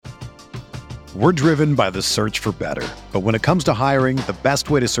We're driven by the search for better. But when it comes to hiring, the best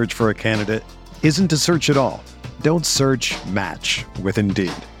way to search for a candidate isn't to search at all. Don't search, match with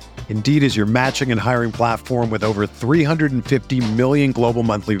Indeed. Indeed is your matching and hiring platform with over 350 million global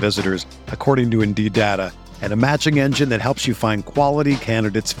monthly visitors, according to Indeed data, and a matching engine that helps you find quality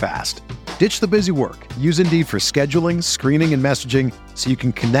candidates fast. Ditch the busy work. Use Indeed for scheduling, screening, and messaging so you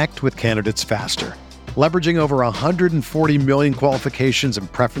can connect with candidates faster. Leveraging over 140 million qualifications and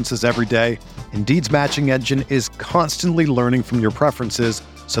preferences every day, Indeed's matching engine is constantly learning from your preferences,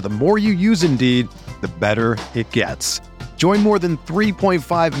 so the more you use Indeed, the better it gets. Join more than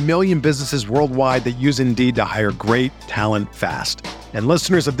 3.5 million businesses worldwide that use Indeed to hire great talent fast. And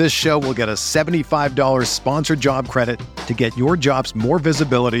listeners of this show will get a $75 sponsored job credit to get your jobs more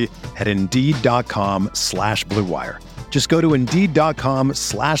visibility at Indeed.com/Blue Wire. Just go to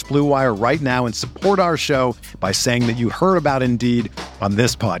Indeed.com/Blue Wire right now and support our show by saying that you heard about Indeed on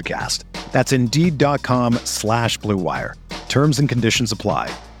this podcast. That's Indeed.com/Blue Wire. Terms and conditions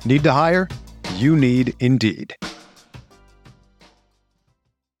apply. Need to hire? You need Indeed.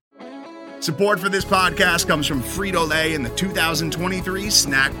 Support for this podcast comes from Frito-Lay and the 2023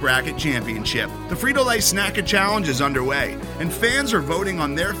 Snack Bracket Championship. The Frito-Lay Snack Challenge is underway, and fans are voting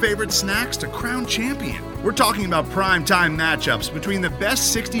on their favorite snacks to crown champion. We're talking about prime-time matchups between the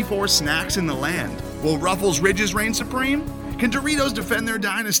best 64 snacks in the land. Will Ruffles Ridges reign supreme? Can Doritos defend their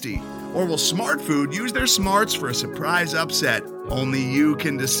dynasty? Or will Smart Food use their smarts for a surprise upset? Only you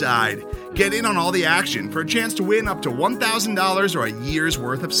can decide. Get in on all the action for a chance to win up to $1,000 or a year's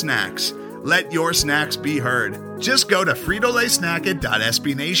worth of snacks. Let your snacks be heard. Just go to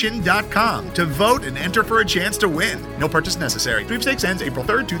fritolaysnacket.sbnation.com to vote and enter for a chance to win. No purchase necessary. Sweepstakes ends April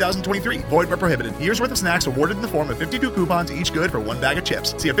 3rd, 2023. Void where prohibited. Year's worth of snacks awarded in the form of 52 coupons, each good for one bag of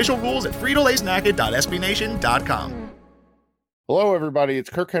chips. See official rules at fritolaysnacket.sbnation.com. Hello, everybody. It's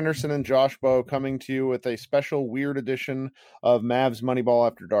Kirk Henderson and Josh Bowe coming to you with a special weird edition of Mavs Moneyball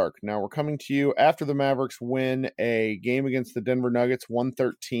After Dark. Now, we're coming to you after the Mavericks win a game against the Denver Nuggets,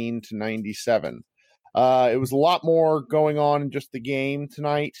 113-97. It was a lot more going on in just the game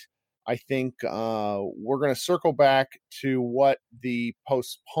tonight. I think we're going to circle back to what the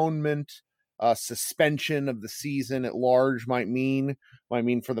postponement, suspension of the season at large might mean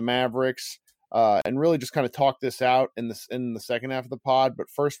for the Mavericks. And really just kind of talk this out in the second half of the pod. But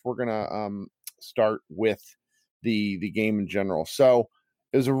first, we're going to start with the game in general. So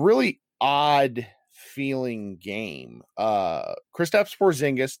it was a really odd feeling game. Kristaps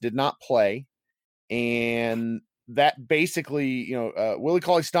Porzingis did not play. And that basically, Willie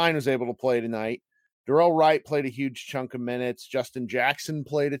Cauley-Stein was able to play tonight. Darrell Wright played a huge chunk of minutes. Justin Jackson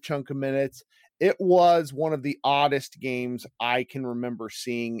played a chunk of minutes. It was one of the oddest games I can remember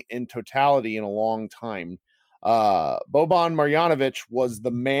seeing in totality in a long time. Boban Marjanovic was the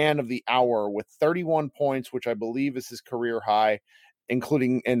man of the hour with 31 points, which I believe is his career high,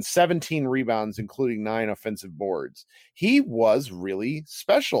 and 17 rebounds, including 9 offensive boards. He was really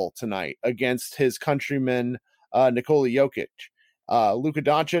special tonight against his countryman, Nikola Jokic. Luka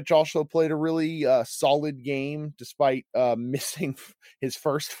Doncic also played a really solid game despite missing his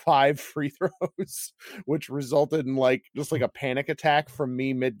first 5 free throws, which resulted in just a panic attack from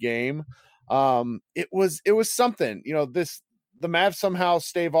me mid-game. It was something. The Mavs somehow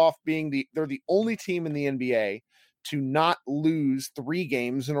stave off being they're the only team in the NBA to not lose 3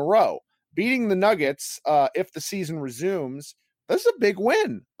 games in a row. Beating the Nuggets, if the season resumes, this is a big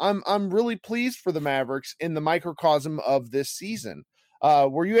win. I'm really pleased for the Mavericks in the microcosm of this season.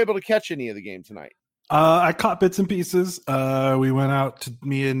 Were you able to catch any of the game tonight? I caught bits and pieces. We went out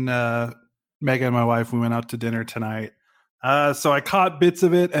me and Megan and my wife, we went out to dinner tonight. So I caught bits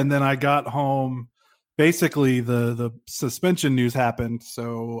of it, and then I got home. Basically, the suspension news happened,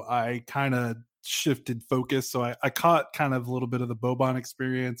 so I kind of shifted focus. So I caught kind of a little bit of the Boban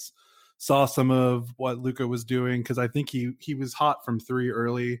experience. Saw some of what Luka was doing because I think he was hot from 3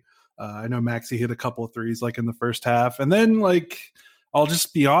 early. I know Maxey hit a couple of threes in the first half. And then I'll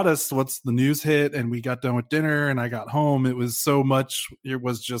just be honest, once the news hit and we got done with dinner and I got home, it was so much. It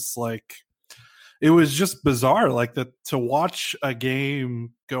was just it was just bizarre to watch a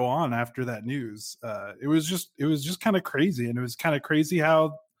game go on after that news. It was just kind of crazy. And it was kind of crazy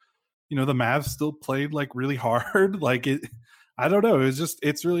how, the Mavs still played really hard. I don't know.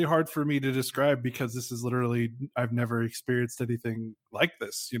 It's really hard for me to describe because this is literally, I've never experienced anything like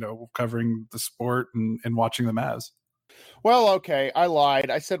this, covering the sport and watching the Mavs. Well, okay, I lied.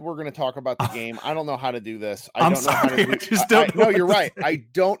 I said we're going to talk about the game. I don't know how to do this. I'm sorry. No, you're right. I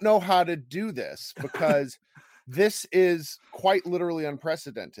don't know how to do this because this is quite literally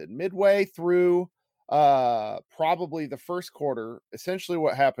unprecedented. Midway through probably the first quarter, essentially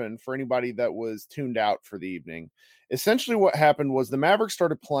what happened for anybody that was tuned out for the evening, essentially what happened was the Mavericks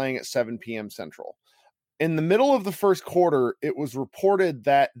started playing at 7 p.m. Central. In the middle of the first quarter, it was reported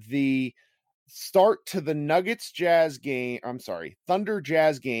that the start to the Thunder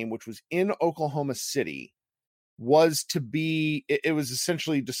Jazz game, which was in Oklahoma City, was to be, it was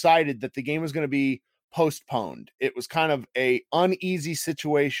essentially decided that the game was going to be postponed. It was kind of a uneasy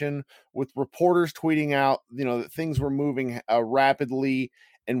situation with reporters tweeting out, that things were moving rapidly,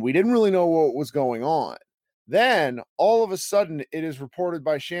 and we didn't really know what was going on. Then all of a sudden it is reported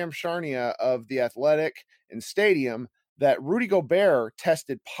by Sham Charania of The Athletic and Stadium that Rudy Gobert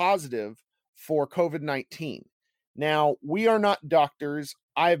tested positive for COVID-19. Now, we are not doctors.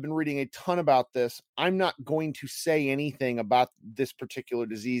 I have been reading a ton about this. I'm not going to say anything about this particular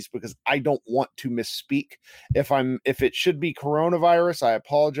disease because I don't want to misspeak. If it should be coronavirus, I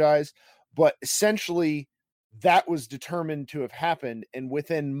apologize. But essentially, that was determined to have happened. And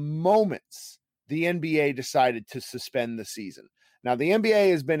within moments, the NBA decided to suspend the season. Now, the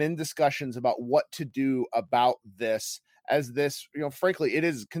NBA has been in discussions about what to do about this, as this, frankly, it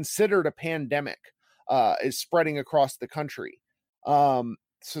is considered a pandemic, is spreading across the country.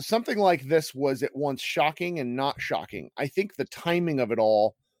 So something like this was at once shocking and not shocking. I think the timing of it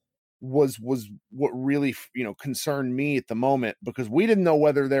all was what really, concerned me at the moment, because we didn't know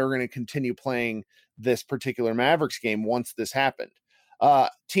whether they were going to continue playing this particular Mavericks game once this happened.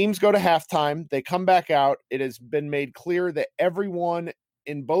 Teams go to halftime, they come back out. It has been made clear that everyone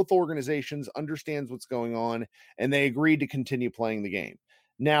in both organizations understands what's going on, and they agreed to continue playing the game.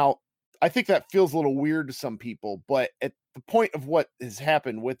 Now, I think that feels a little weird to some people, but at the point of what has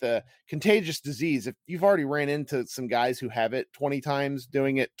happened with a contagious disease, if you've already ran into some guys who have it 20 times,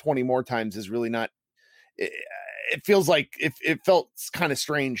 doing it 20 more times is really not, it feels like it felt kind of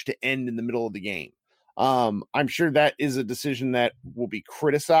strange to end in the middle of the game. I'm sure that is a decision that will be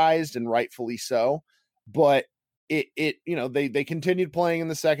criticized, and rightfully so, but they continued playing in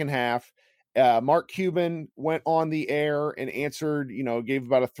the second half. Mark Cuban went on the air and answered, gave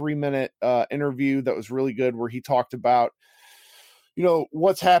about a 3-minute interview that was really good, where he talked about,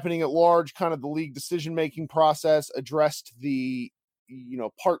 what's happening at large, kind of the league decision-making process, addressed the,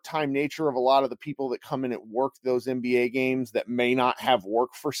 part-time nature of a lot of the people that come in at work those NBA games that may not have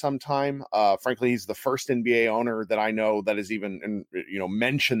work for some time. Frankly, he's the first NBA owner that I know that has even,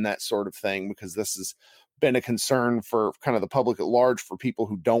 mentioned that sort of thing, because this has been a concern for kind of the public at large, for people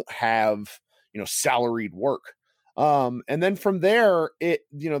who don't have, salaried work. And then from there,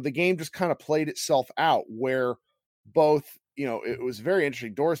 the game just kind of played itself out, where both, it was very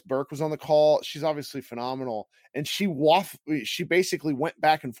interesting. Doris Burke was on the call. She's obviously phenomenal. And she basically went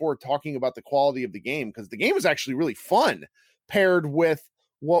back and forth talking about the quality of the game, because the game was actually really fun paired with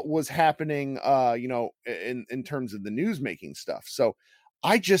what was happening, in terms of the news making stuff. So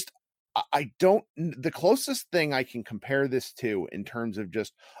the closest thing I can compare this to in terms of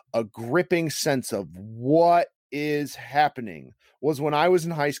just a gripping sense of what is happening was when I was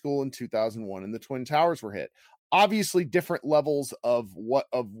in high school in 2001 and the Twin Towers were hit. Obviously different levels of what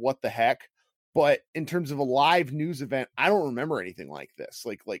the heck, but in terms of a live news event, I don't remember anything like this.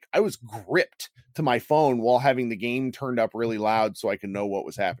 Like I was gripped to my phone while having the game turned up really loud so I could know what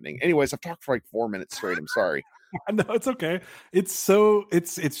was happening. Anyways, I've talked for like 4 minutes straight. I'm sorry. No, it's okay. It's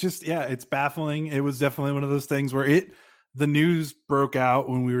just, it's baffling. It was definitely one of those things where the news broke out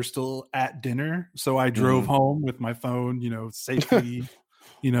when we were still at dinner. So I drove home with my phone, safely,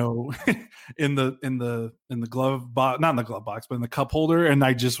 in the glove box, not in the glove box, but in the cup holder. And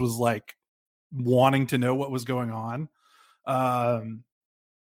I just was like wanting to know what was going on.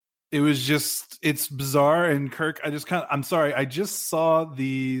 It's bizarre. And Kirk, I'm sorry. I just saw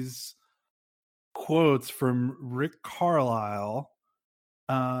these quotes from Rick Carlisle.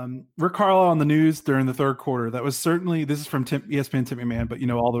 Rick Carlisle on the news during the third quarter. That was certainly, this is from ESPN Tim McMahon, but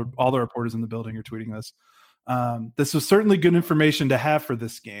all the reporters in the building are tweeting this. This was certainly good information to have for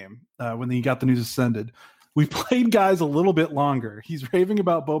this game when he got the news ascended. We played guys a little bit longer. He's raving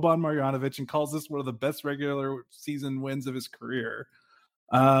about Boban Marjanovic and calls this one of the best regular season wins of his career.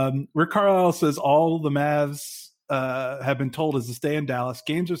 Rick Carlisle says all the Mavs have been told is to stay in Dallas.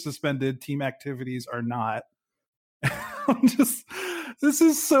 Games are suspended. Team activities are not. This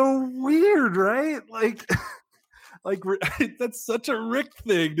is so weird, right? Like that's such a Rick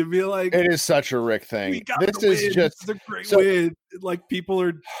thing to be like. It is such a Rick thing. This is a great win. Like, people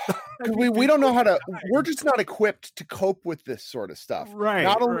are. we don't know how to. We're just not equipped to cope with this sort of stuff. Right.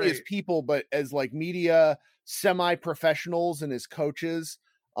 Not only as people, but as like media semi-professionals and as coaches.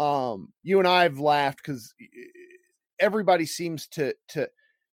 You and I have laughed because everybody seems to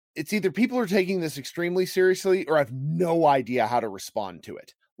it's either people are taking this extremely seriously or have no idea how to respond to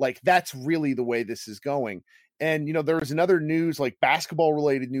it. Like, that's really the way this is going. And, there was another news, like basketball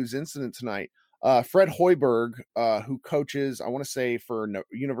related news incident tonight. Fred Hoiberg, who coaches, I want to say for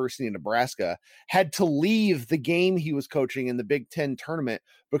University of Nebraska, had to leave the game he was coaching in the Big Ten tournament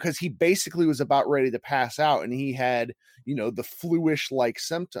because he basically was about ready to pass out and he had, the flu-ish like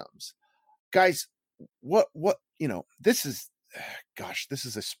symptoms. Guys, what, this is, gosh, this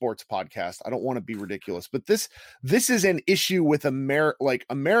is a sports podcast. I don't want to be ridiculous, but this is an issue with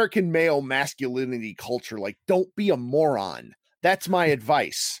American male masculinity culture. Like, don't be a moron. That's my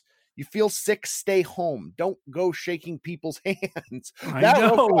advice. You feel sick, stay home. Don't go shaking people's hands.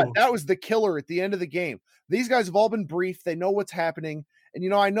 That was the killer at the end of the game. These guys have all been briefed. They know what's happening.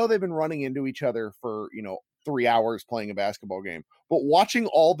 And, I know they've been running into each other for, 3 hours playing a basketball game. But watching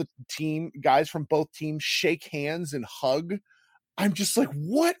all the guys from both teams shake hands and hug, I'm just like,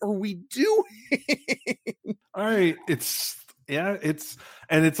 what are we doing? All right. It's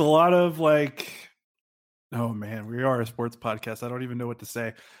a lot of like, oh man, we are a sports podcast. I don't even know what to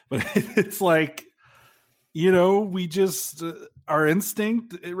say, but it's like, we just, our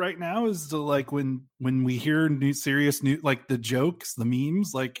instinct right now is to like, when we hear serious news, like the jokes, the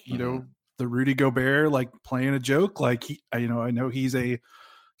memes, like, the Rudy Gobert, like playing a joke, like I know he's a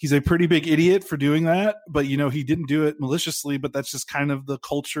pretty big idiot for doing that, but he didn't do it maliciously, but that's just kind of the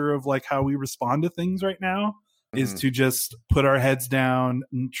culture of like how we respond to things right now. Is to just put our heads down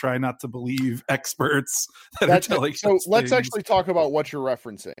and try not to believe experts that are telling us. So let's actually talk about what you're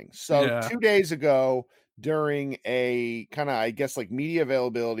referencing. So 2 days ago, during a kind of, I guess, like media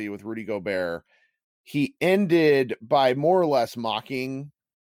availability with Rudy Gobert, he ended by more or less mocking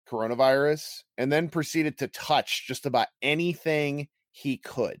coronavirus and then proceeded to touch just about anything he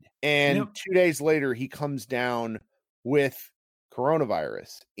could. And 2 days later, he comes down with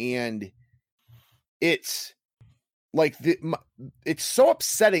coronavirus. And it's like it's so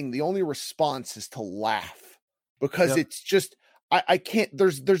upsetting. The only response is to laugh because it's just I can't.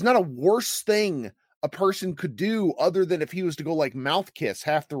 There's not a worse thing a person could do other than if he was to go like mouth kiss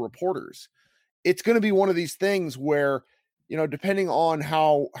half the reporters. It's going to be one of these things where depending on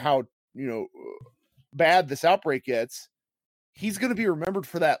how bad this outbreak gets, he's going to be remembered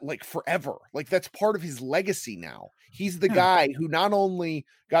for that like forever. Like that's part of his legacy now. He's the guy who not only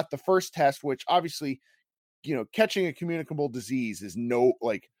got the first test, which obviously, catching a communicable disease is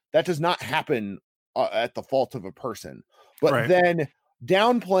that does not happen at the fault of a person, but then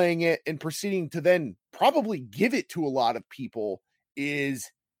downplaying it and proceeding to then probably give it to a lot of people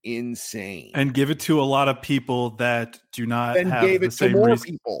is insane. And give it to a lot of people that do not have gave the it same to more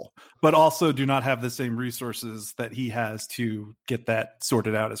people, but also do not have the same resources that he has to get that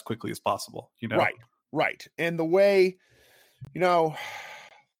sorted out as quickly as possible. Right. And the way,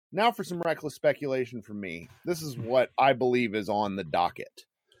 now for some reckless speculation from me. This is what I believe is on the docket.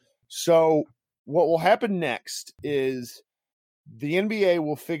 So what will happen next is the NBA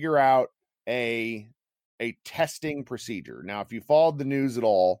will figure out a testing procedure. Now, if you followed the news at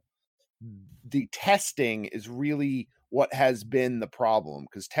all, the testing is really what has been the problem,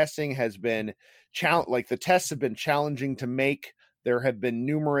 because testing has been the tests have been challenging to make. There have been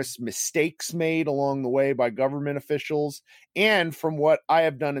numerous mistakes made along the way by government officials. And from what I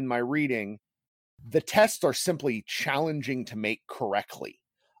have done in my reading, the tests are simply challenging to make correctly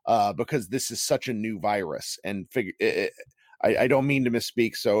because this is such a new virus. And I don't mean to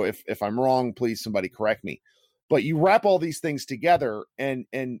misspeak. So if I'm wrong, please somebody correct me. But you wrap all these things together and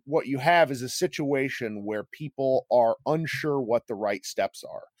what you have is a situation where people are unsure what the right steps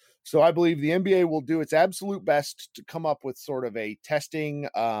are. So I believe the NBA will do its absolute best to come up with sort of a testing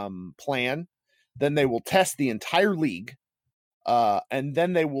plan. Then they will test the entire league, and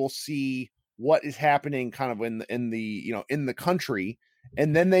then they will see what is happening kind of in the country,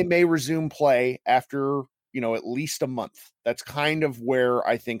 and then they may resume play after at least a month. That's kind of where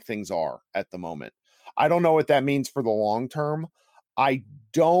I think things are at the moment. I don't know what that means for the long term. I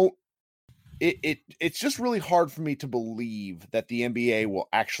don't. It's just really hard for me to believe that the NBA will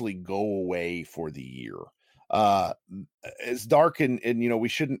actually go away for the year. It's dark and we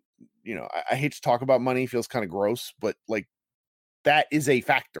shouldn't, I hate to talk about money, feels kind of gross, but like that is a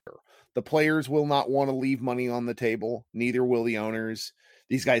factor. The players will not want to leave money on the table. Neither will the owners.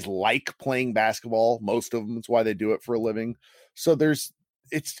 These guys like playing basketball. Most of them. It's why they do it for a living. So this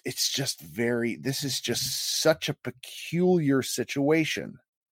is just such a peculiar situation.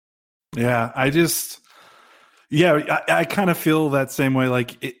 Yeah, I kind of feel that same way.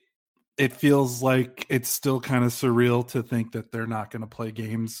 Like it feels like it's still kind of surreal to think that they're not going to play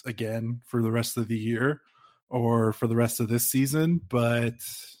games again for the rest of the year or for the rest of this season. But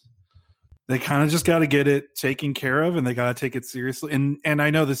they kind of just got to get it taken care of, and they got to take it seriously. And I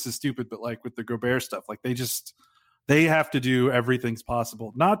know this is stupid, but like with the Gobert stuff, like they have to do everything's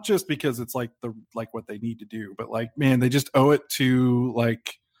possible, not just because it's like what they need to do, but like, man, they just owe it to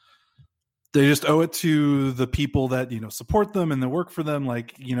the people that, support them and that work for them.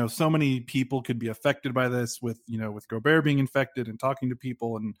 Like, so many people could be affected by this with Gobert being infected and talking to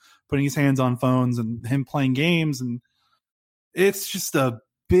people and putting his hands on phones and him playing games. And it's just a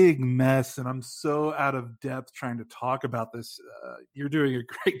big mess, and I'm so out of depth trying to talk about this. You're doing a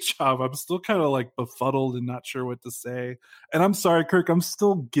great job. I'm still kind of like befuddled and not sure what to say. And I'm sorry, Kirk, I'm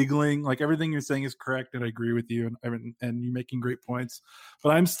still giggling. Like, everything you're saying is correct, and I agree with you, and you're making great points. But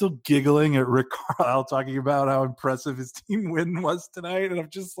I'm still giggling at Rick Carlisle talking about how impressive his team win was tonight. And I'm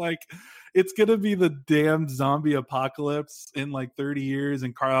just like, it's going to be the damn zombie apocalypse in like 30 years,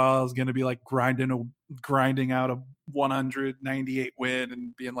 and Carlisle's going to be like grinding out a 198 win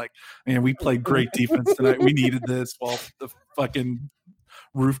and being like, man, we played great defense tonight. We needed this while the fucking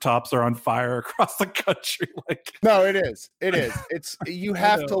rooftops are on fire across the country. Like, no, it is. It's you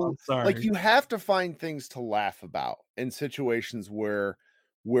have you have to find things to laugh about in situations where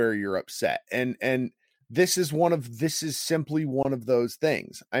you're upset. And this is simply one of those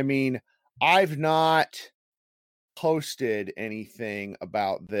things. I mean, I've not posted anything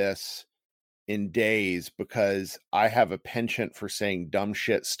about this in days because I have a penchant for saying dumb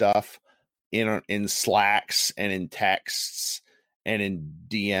shit stuff in Slacks and in texts and in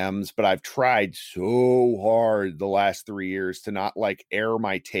DMs, but I've tried so hard the last 3 years to not like air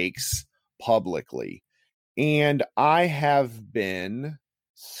my takes publicly. And I have been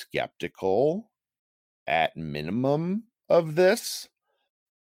skeptical at minimum of this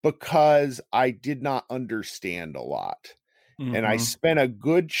because I did not understand a lot. And I spent a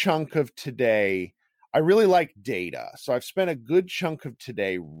good chunk of today. I really like data. So I've spent a good chunk of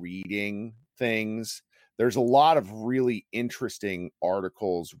today reading things. There's a lot of really interesting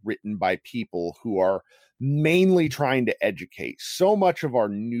articles written by people who are mainly trying to educate. So much of our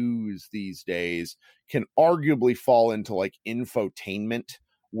news these days can arguably fall into like infotainment,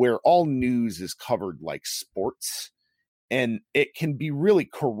 where all news is covered like sports. And it can be really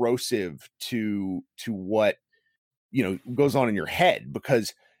corrosive to what goes on in your head,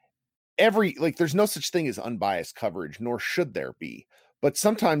 because there's no such thing as unbiased coverage, nor should there be. But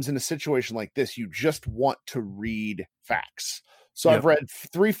sometimes in a situation like this, you just want to read facts. So I've read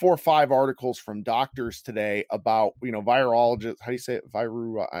 3, 4, 5 articles from doctors today about, virologists. How do you say it?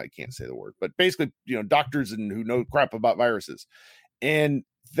 I can't say the word, but basically, doctors and who know crap about viruses. And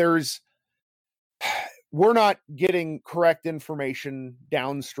we're not getting correct information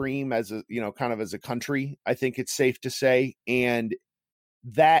downstream as a, kind of as a country, I think it's safe to say. And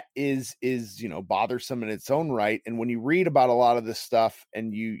that is, bothersome in its own right. And when you read about a lot of this stuff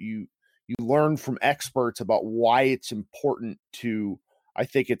and you learn from experts about why it's important to, I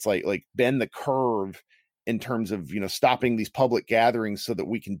think it's like bend the curve in terms of, stopping these public gatherings so that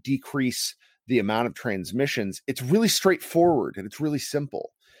we can decrease the amount of transmissions. It's really straightforward and it's really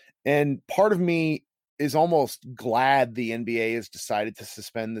simple. And part of me is almost glad the NBA has decided to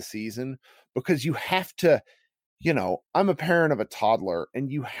suspend the season, because you have to, I'm a parent of a toddler,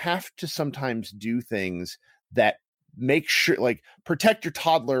 and you have to sometimes do things that make sure, like, protect your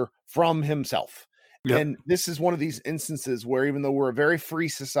toddler from himself. Yep. And this is one of these instances where, even though we're a very free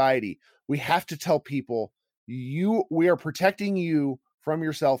society, we have to tell people, we are protecting you from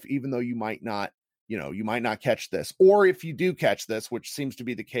yourself, even though you might not catch this. Or if you do catch this, which seems to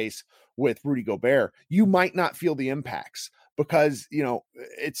be the case with Rudy Gobert, you might not feel the impacts, because,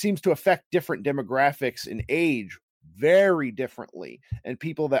 it seems to affect different demographics in age very differently, and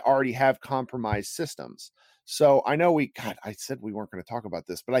people that already have compromised systems. So I know I said we weren't going to talk about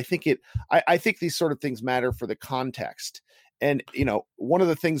this, but I think I think these sort of things matter for the context. And, one of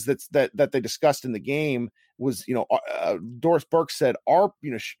the things that they discussed in the game was, Doris Burke said,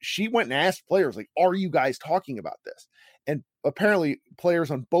 she went and asked players, like, are you guys talking about this? And apparently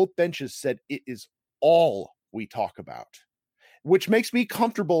players on both benches said it is all we talk about, which makes me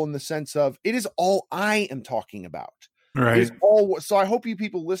comfortable in the sense of it is all I am talking about. Right. So I hope you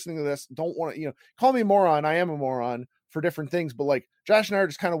people listening to this don't want to, call me a moron. I am a moron for different things, but like Josh and I are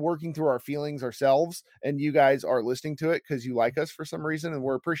just kind of working through our feelings ourselves, and you guys are listening to it because you like us for some reason, and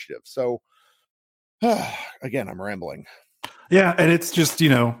we're appreciative. So again, I'm rambling. Yeah. And it's just, you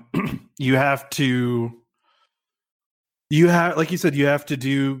have to, like you said, you have to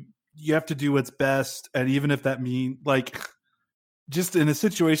do what's best. And even if that means, like, just in a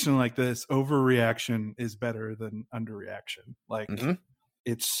situation like this, overreaction is better than underreaction. Like,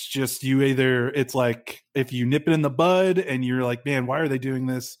 it's just, it's like, if you nip it in the bud and you're like, man, why are they doing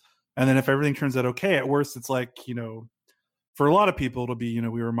this? And then if everything turns out okay, at worst, it's like, for a lot of people, it'll be,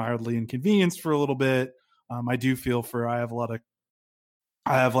 we were mildly inconvenienced for a little bit. I do feel I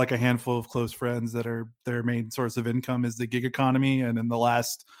have like a handful of close friends that are their main source of income is the gig economy. And in the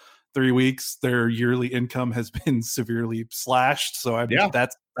last 3 weeks, their yearly income has been severely slashed. So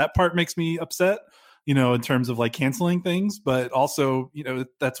that part makes me upset, in terms of like canceling things. But also,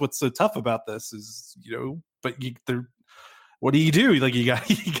 that's what's so tough about this is, what do you do? Like you got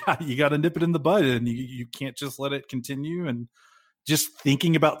to nip it in the bud, and you can't just let it continue. And just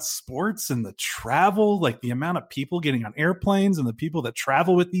thinking about sports and the travel, like the amount of people getting on airplanes and the people that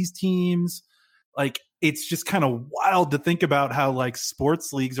travel with these teams, like it's just kind of wild to think about how like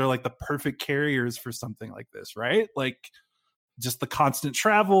sports leagues are like the perfect carriers for something like this, right? Like just the constant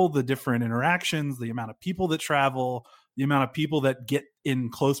travel, the different interactions, the amount of people that travel, the amount of people that get in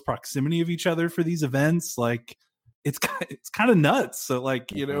close proximity of each other for these events, like it's kind of nuts. So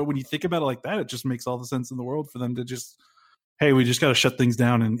like, when you think about it like that, it just makes all the sense in the world for them to just, hey, we just got to shut things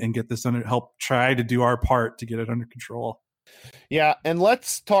down and get this under, help try to do our part to get it under control. Yeah. And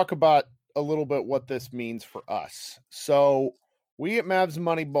let's talk about a little bit what this means for us. So we at Mavs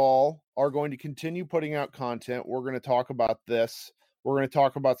Moneyball are going to continue putting out content. We're going to talk about this. We're going to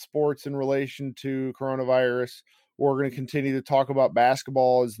talk about sports in relation to coronavirus. We're going to continue to talk about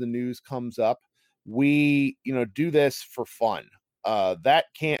basketball as the news comes up. We, do this for fun. That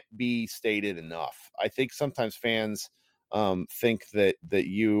can't be stated enough. I think sometimes fans think that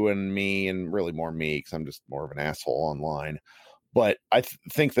you and me, and really more me, because I'm just more of an asshole online, but I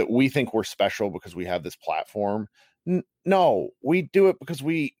think that we think we're special because we have this platform. No, we do it because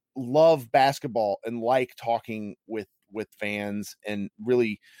we love basketball and like talking with fans and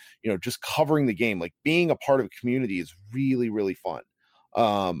really, just covering the game. Like being a part of a community is really, really fun.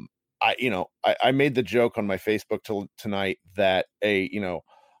 I made the joke on my Facebook tonight that being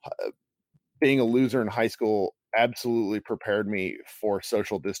a loser in high school absolutely prepared me for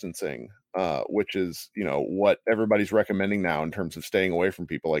social distancing, which is, what everybody's recommending now in terms of staying away from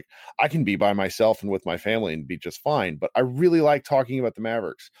people. Like I can be by myself and with my family and be just fine, but I really like talking about the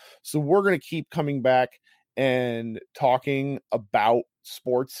Mavericks. So we're going to keep coming back and talking about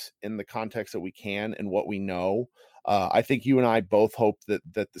sports in the context that we can and what we know. I think you and I both hope that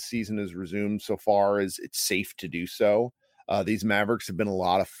the season is resumed so far as it's safe to do so. These Mavericks have been a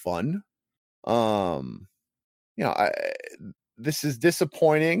lot of fun. This is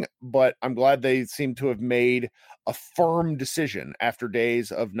disappointing, but I'm glad they seem to have made a firm decision after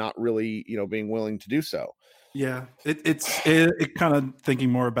days of not really, being willing to do so. Yeah, it kind of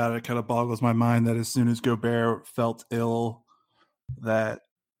thinking more about it kind of boggles my mind that as soon as Gobert felt ill, that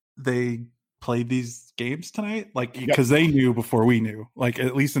they played these games tonight, like because they knew before we knew, like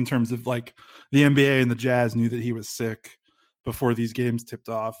at least in terms of like the NBA and the Jazz knew that he was sick before these games tipped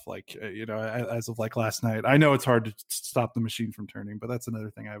off, like, as of like last night. I know it's hard to stop the machine from turning, but that's another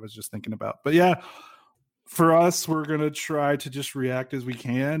thing I was just thinking about. But yeah, for us, we're going to try to just react as we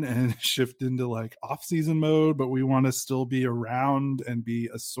can and shift into like off-season mode, but we want to still be around and be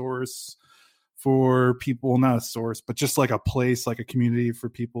a source for people, not a source, but just like a place, like a community for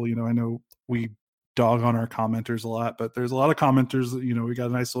people. I know we dog on our commenters a lot, but there's a lot of commenters that, we got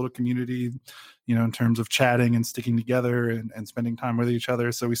a nice little community, in terms of chatting and sticking together and spending time with each other.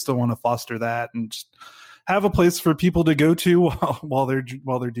 So we still want to foster that and just have a place for people to go to while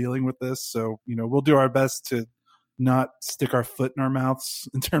they're dealing with this. So, we'll do our best to not stick our foot in our mouths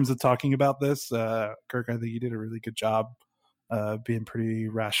in terms of talking about this. Kirk, I think you did a really good job being pretty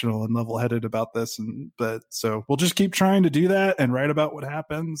rational and level-headed about this. So we'll just keep trying to do that and write about what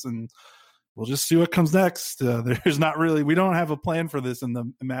happens, and we'll just see what comes next. There's not really, we don't have a plan for this in the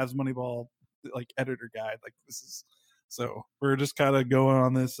Mavs Moneyball like editor guide. Like this is, so we're just kind of going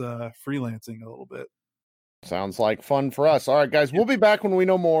on this freelancing a little bit. Sounds like fun for us. All right, guys, we'll be back when we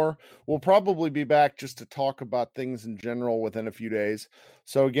know more. We'll probably be back just to talk about things in general within a few days.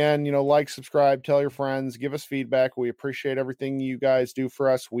 So again, like, subscribe, tell your friends, give us feedback. We appreciate everything you guys do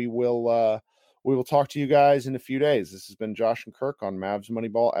for us. We will talk to you guys in a few days. This has been Josh and Kirk on Mavs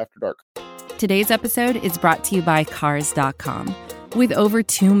Moneyball After Dark. Today's episode is brought to you by Cars.com. With over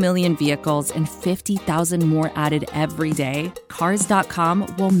 2 million vehicles and 50,000 more added every day,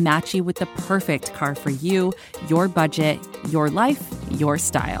 Cars.com will match you with the perfect car for you, your budget, your life, your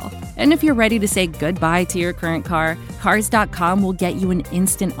style. And if you're ready to say goodbye to your current car, Cars.com will get you an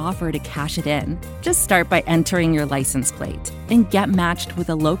instant offer to cash it in. Just start by entering your license plate and get matched with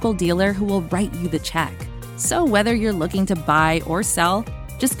a local dealer who will write you the check. So whether you're looking to buy or sell,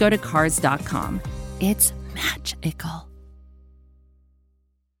 just go to Cars.com. It's magical.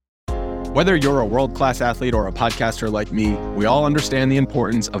 Whether you're a world-class athlete or a podcaster like me, we all understand the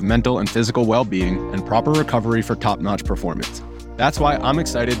importance of mental and physical well-being and proper recovery for top-notch performance. That's why I'm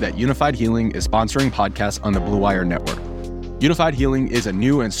excited that Unified Healing is sponsoring podcasts on the Blue Wire Network. Unified Healing is a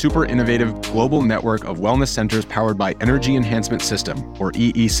new and super innovative global network of wellness centers powered by Energy Enhancement System, or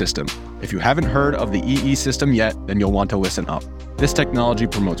EE System. If you haven't heard of the EE System yet, then you'll want to listen up. This technology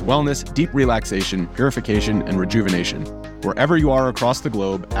promotes wellness, deep relaxation, purification, and rejuvenation. Wherever you are across the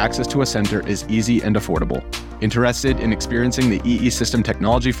globe, access to a center is easy and affordable. Interested in experiencing the EE System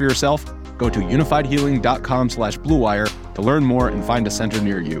technology for yourself? Go to unifiedhealing.com/bluewire to learn more and find a center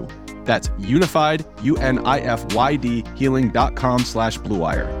near you. That's unified, UNIFYD,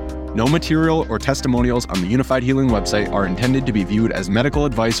 healing.com/bluewire. No material or testimonials on the Unified Healing website are intended to be viewed as medical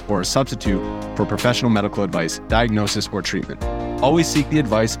advice or a substitute for professional medical advice, diagnosis, or treatment. Always seek the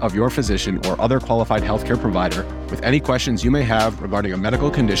advice of your physician or other qualified healthcare provider with any questions you may have regarding a medical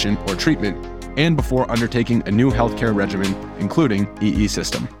condition or treatment and before undertaking a new healthcare regimen, including EE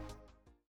System.